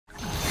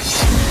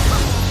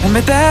And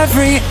with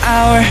every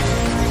hour,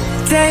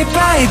 day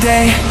by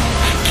day,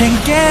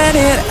 can't get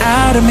it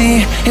out of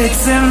me,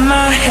 it's in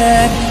my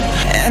head.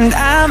 And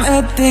I'm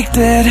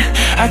addicted,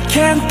 I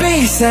can't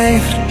be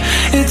saved,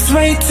 it's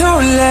way too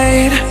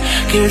late.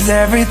 Cause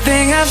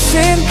everything I've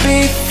seen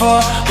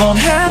before won't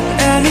have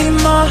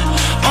anymore,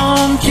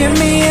 won't give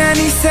me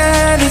any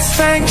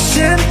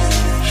satisfaction.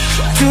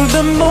 To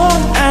the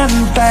moon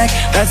and back,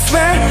 that's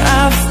where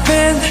I've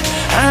been,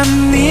 I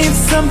need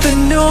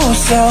something new.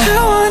 So I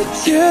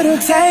want you to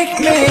take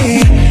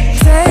me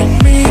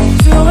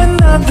to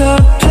another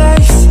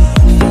place,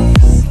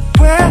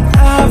 where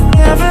I've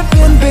never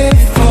been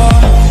before.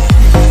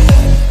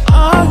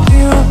 Are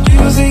you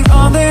using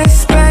all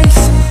this space?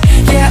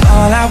 Yeah,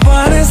 all I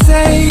wanna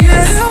say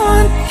is I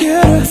want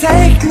you to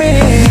take me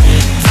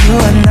to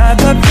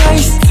another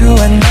place, to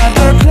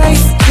another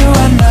place, to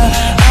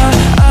another.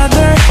 I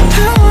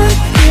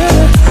want you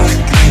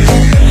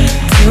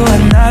to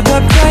another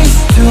place,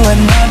 to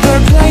another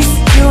place,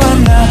 to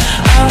another.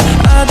 I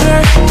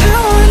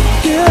want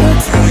you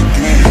to.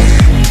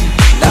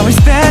 Now we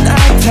spend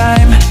our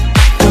time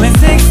doing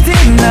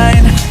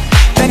 69,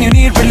 then you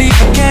need relief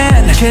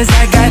again. Cause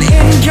I got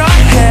in your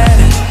head,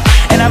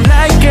 and I'm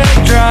like a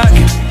drug,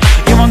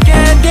 you won't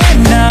get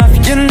enough.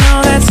 You know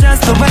that's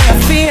just the way I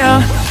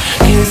feel.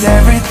 Cause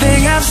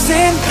everything I've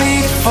seen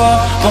before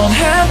won't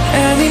have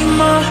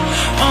anymore,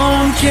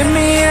 won't give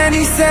me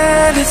any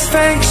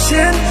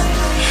satisfaction.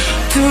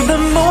 To the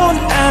moon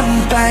and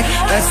back,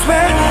 that's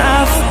where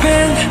I've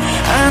been,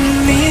 I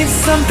need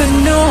something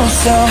new.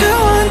 So I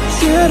want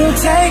you to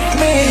take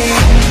me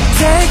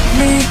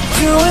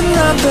to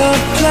another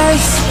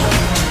place,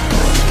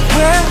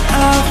 where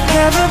I've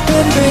never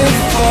been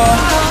before.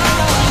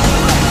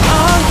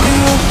 Are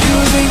you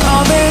using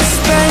all this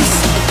space?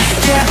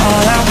 Yeah,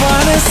 all I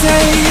wanna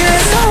say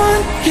is I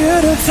want you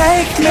to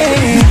take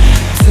me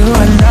to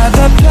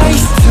another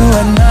place, to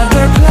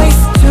another place,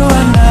 to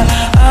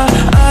another. I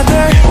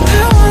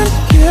want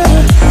you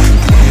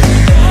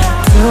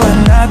to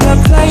another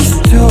place,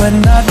 to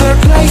another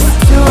place,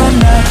 to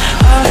another.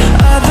 I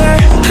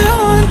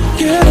want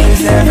you.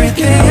 Cause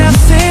everything I've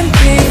seen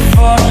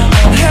before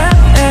won't have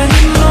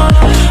anymore,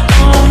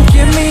 won't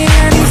give me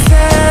any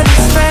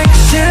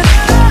satisfaction.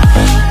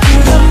 To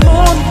the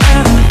moon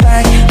and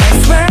back,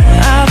 that's where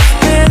I've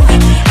been,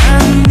 I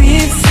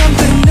need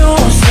something new.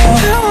 So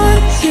I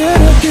want you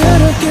to.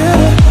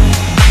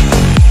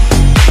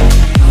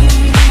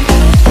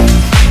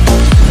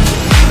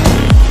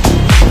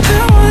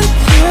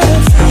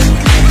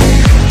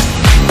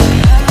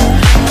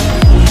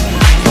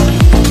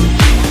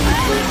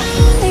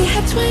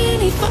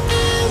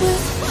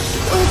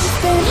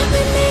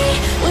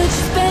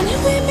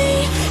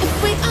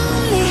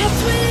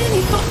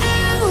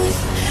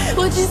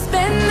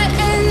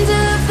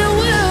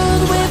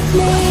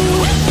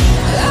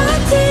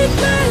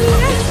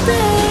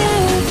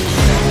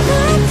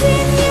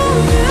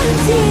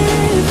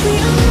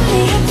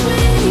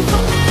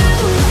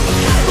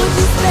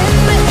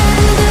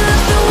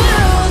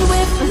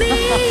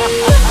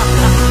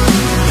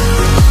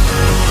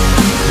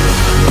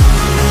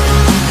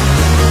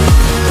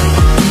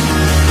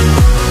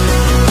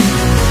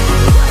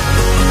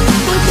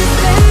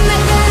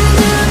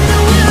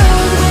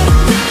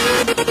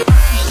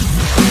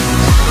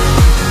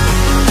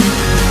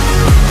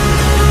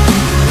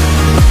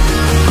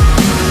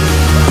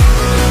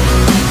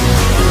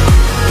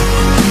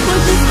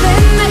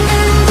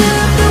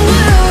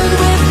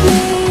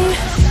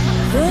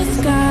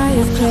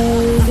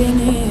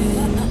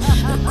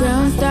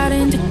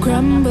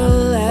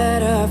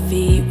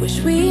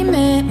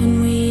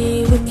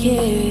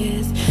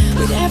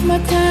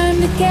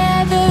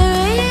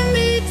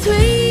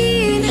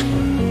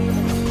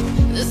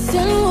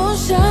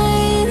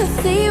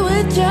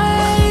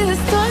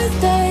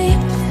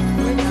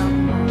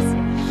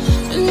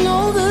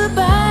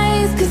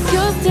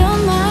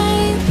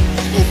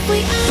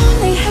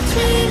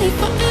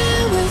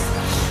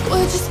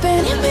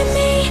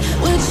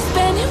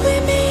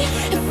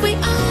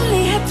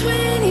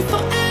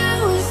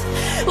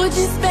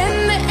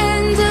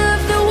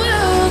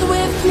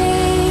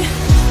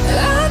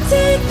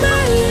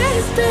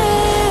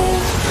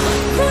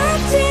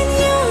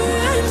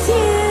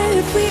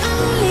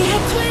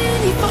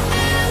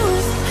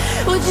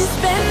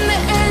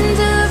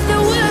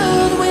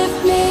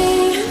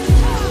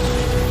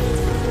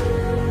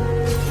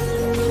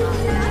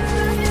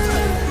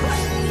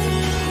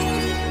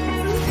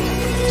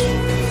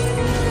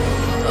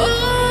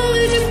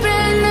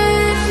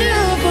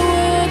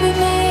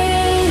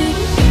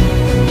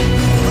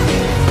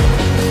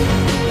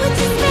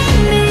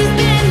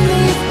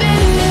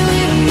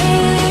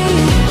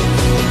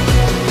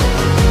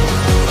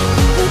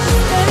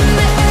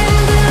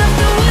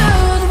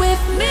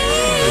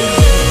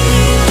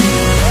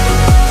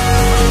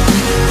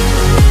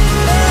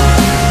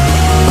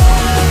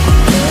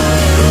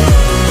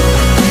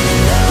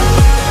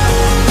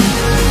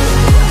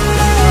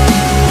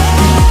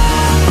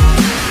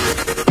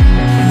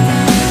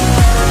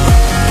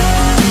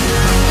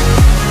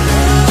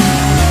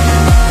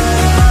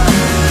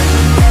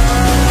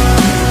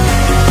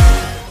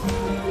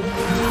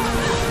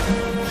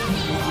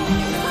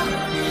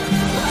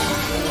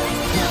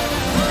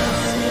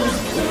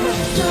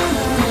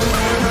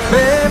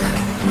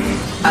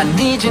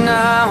 need you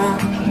now.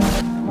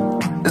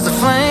 There's a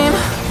flame,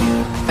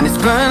 and it's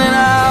burning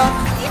out.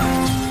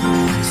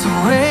 So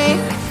wait,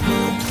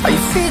 are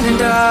you feeling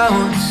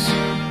doubts?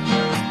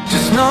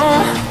 Just know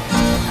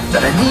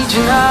that I need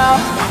you now.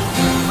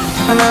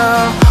 And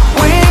I'll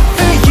wait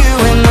for you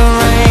in the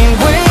rain,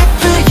 wait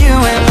for you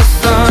in the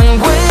sun,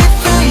 wait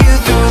for you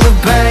through the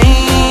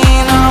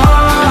pain.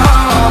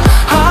 Oh,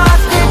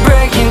 hearts keep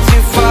breaking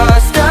too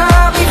fast,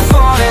 I'll be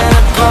falling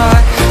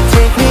apart.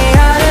 Take me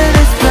out of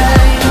this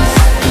place.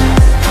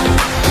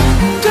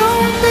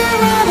 Don't be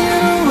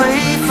running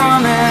away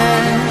from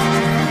it.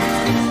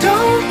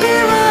 Don't be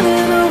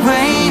running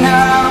away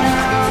now.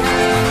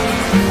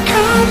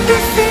 Can't be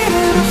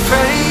feeling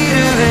afraid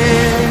of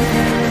it.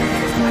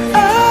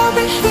 I'll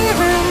be here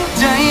any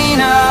day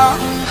now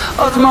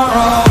or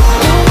tomorrow.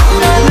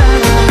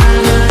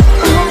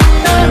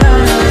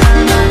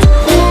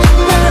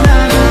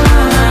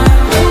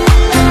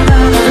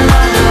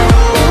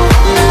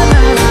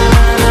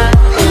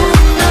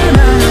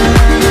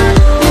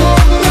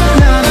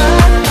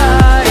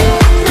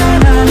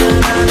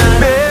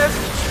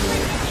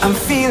 I'm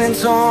feeling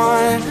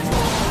torn.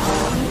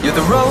 You're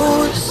the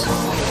rose,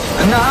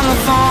 and I'm the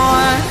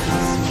thorn.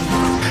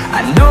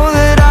 I know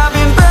that I've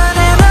been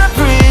burning the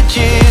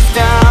bridges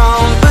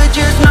down, but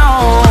just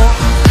know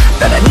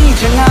that I need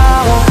you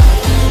now.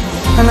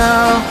 And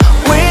I'll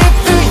wait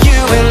for you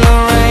in the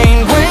rain,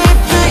 wait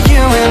for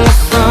you in the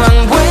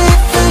sun, wait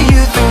for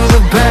you through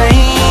the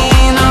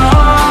pain.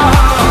 Oh,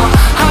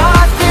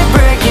 hearts keep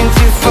breaking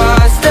too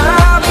fast,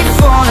 I'll be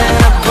falling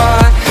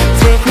apart.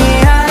 Take me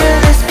out of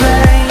this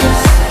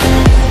place.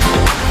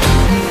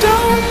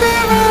 Don't be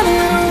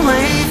running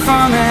away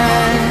from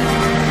it.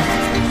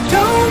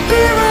 Don't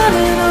be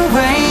running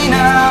away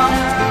now.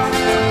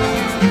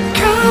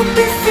 Can't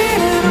be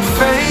feeling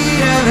afraid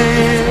of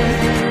it.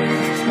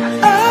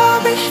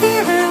 I'll be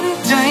here any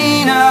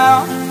day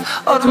now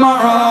or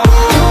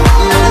tomorrow.